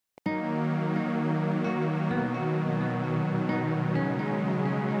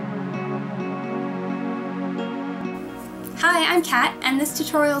Hi, I'm Kat, and this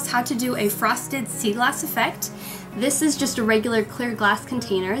tutorial is how to do a frosted sea glass effect. This is just a regular clear glass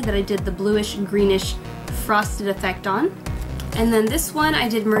container that I did the bluish greenish frosted effect on. And then this one I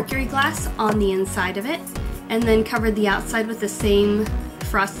did mercury glass on the inside of it, and then covered the outside with the same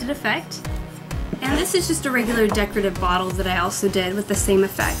frosted effect. And this is just a regular decorative bottle that I also did with the same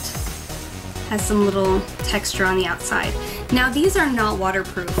effect. Has some little texture on the outside. Now these are not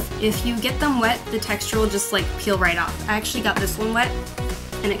waterproof. If you get them wet, the texture will just like peel right off. I actually got this one wet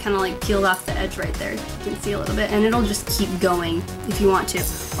and it kind of like peeled off the edge right there. You can see a little bit, and it'll just keep going if you want to.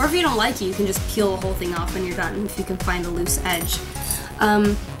 Or if you don't like it, you can just peel the whole thing off when you're done, if you can find a loose edge.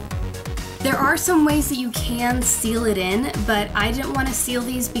 There are some ways that you can seal it in, but I didn't want to seal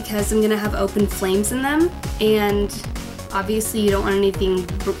these because I'm gonna have open flames in them, and obviously you don't want anything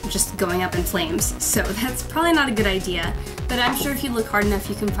just going up in flames, so that's probably not a good idea. But I'm sure if you look hard enough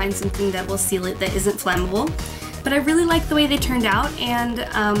you can find something that will seal it that isn't flammable. But I really like the way they turned out, and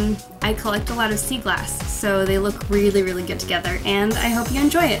I collect a lot of sea glass, so they look really, really good together, and I hope you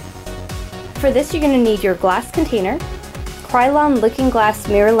enjoy it. For this you're going to need your glass container, Krylon looking glass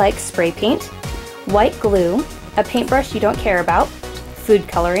mirror-like spray paint, white glue, a paintbrush you don't care about, food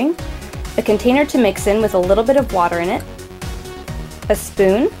coloring, a container to mix in with a little bit of water in it, a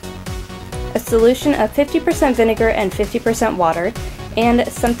spoon, a solution of 50% vinegar and 50% water, and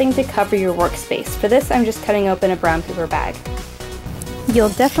something to cover your workspace. For this I'm just cutting open a brown paper bag. You'll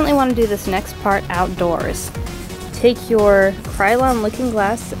definitely want to do this next part outdoors. Take your Krylon looking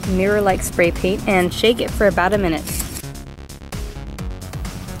glass mirror-like spray paint and shake it for about a minute.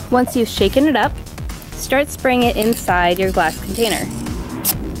 Once you've shaken it up, start spraying it inside your glass container.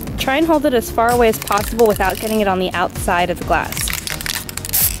 Try and hold it as far away as possible without getting it on the outside of the glass.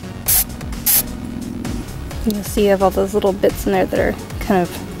 You'll see you have all those little bits in there that are kind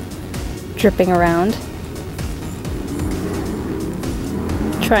of dripping around.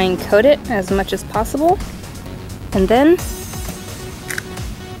 Try and coat it as much as possible, and then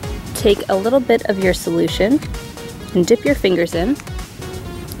take a little bit of your solution and dip your fingers in,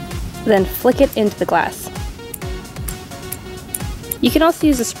 then flick it into the glass. You can also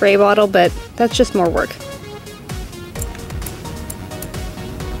use a spray bottle, but that's just more work.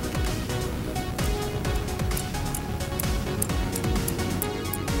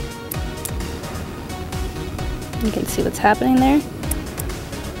 You can see what's happening there.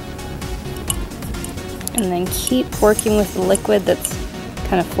 And then keep working with the liquid that's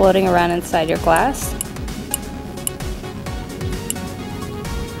kind of floating around inside your glass.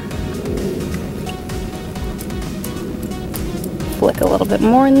 Flick a little bit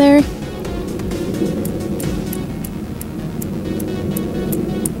more in there.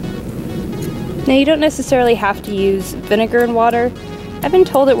 Now you don't necessarily have to use vinegar and water. I've been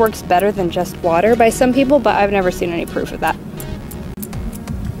told it works better than just water by some people, but I've never seen any proof of that.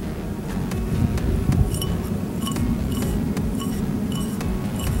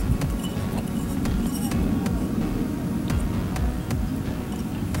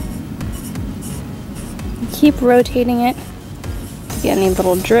 Keep rotating it. Get any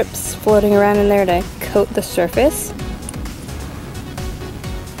little drips floating around in there to coat the surface.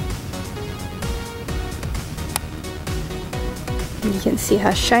 You can see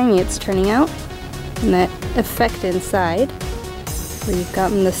how shiny it's turning out, and that effect inside where you've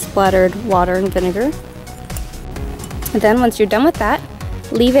gotten the splattered water and vinegar. And then once you're done with that,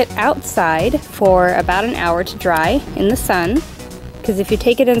 leave it outside for about an hour to dry in the sun, because if you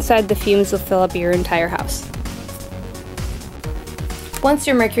take it inside, the fumes will fill up your entire house. Once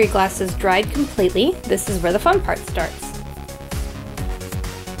your mercury glass is dried completely, this is where the fun part starts.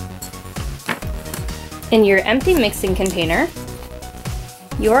 In your empty mixing container,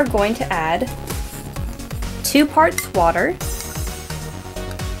 you're going to add 2 parts water.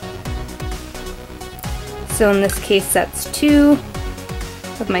 So in this case, that's 2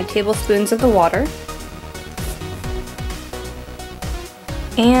 of my tablespoons of the water.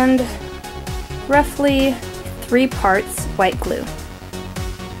 And roughly 3 parts white glue.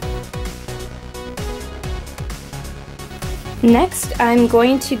 Next, I'm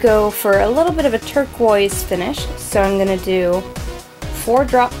going to go for a little bit of a turquoise finish, so I'm going to do 4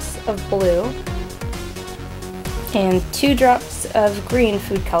 drops of blue and 2 drops of green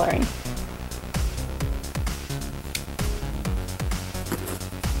food coloring.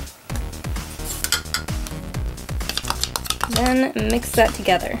 Then mix that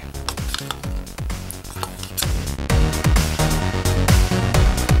together.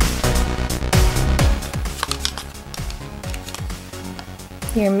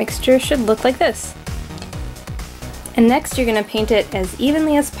 Your mixture should look like this. And next you're going to paint it as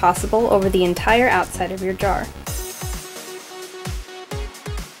evenly as possible over the entire outside of your jar.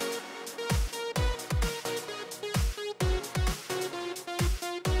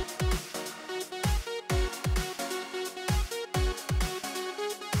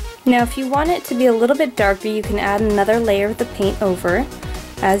 Now if you want it to be a little bit darker, you can add another layer of the paint over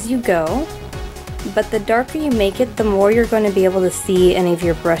as you go, but the darker you make it, the more you're going to be able to see any of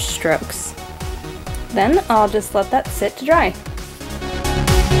your brush strokes. Then I'll just let that sit to dry.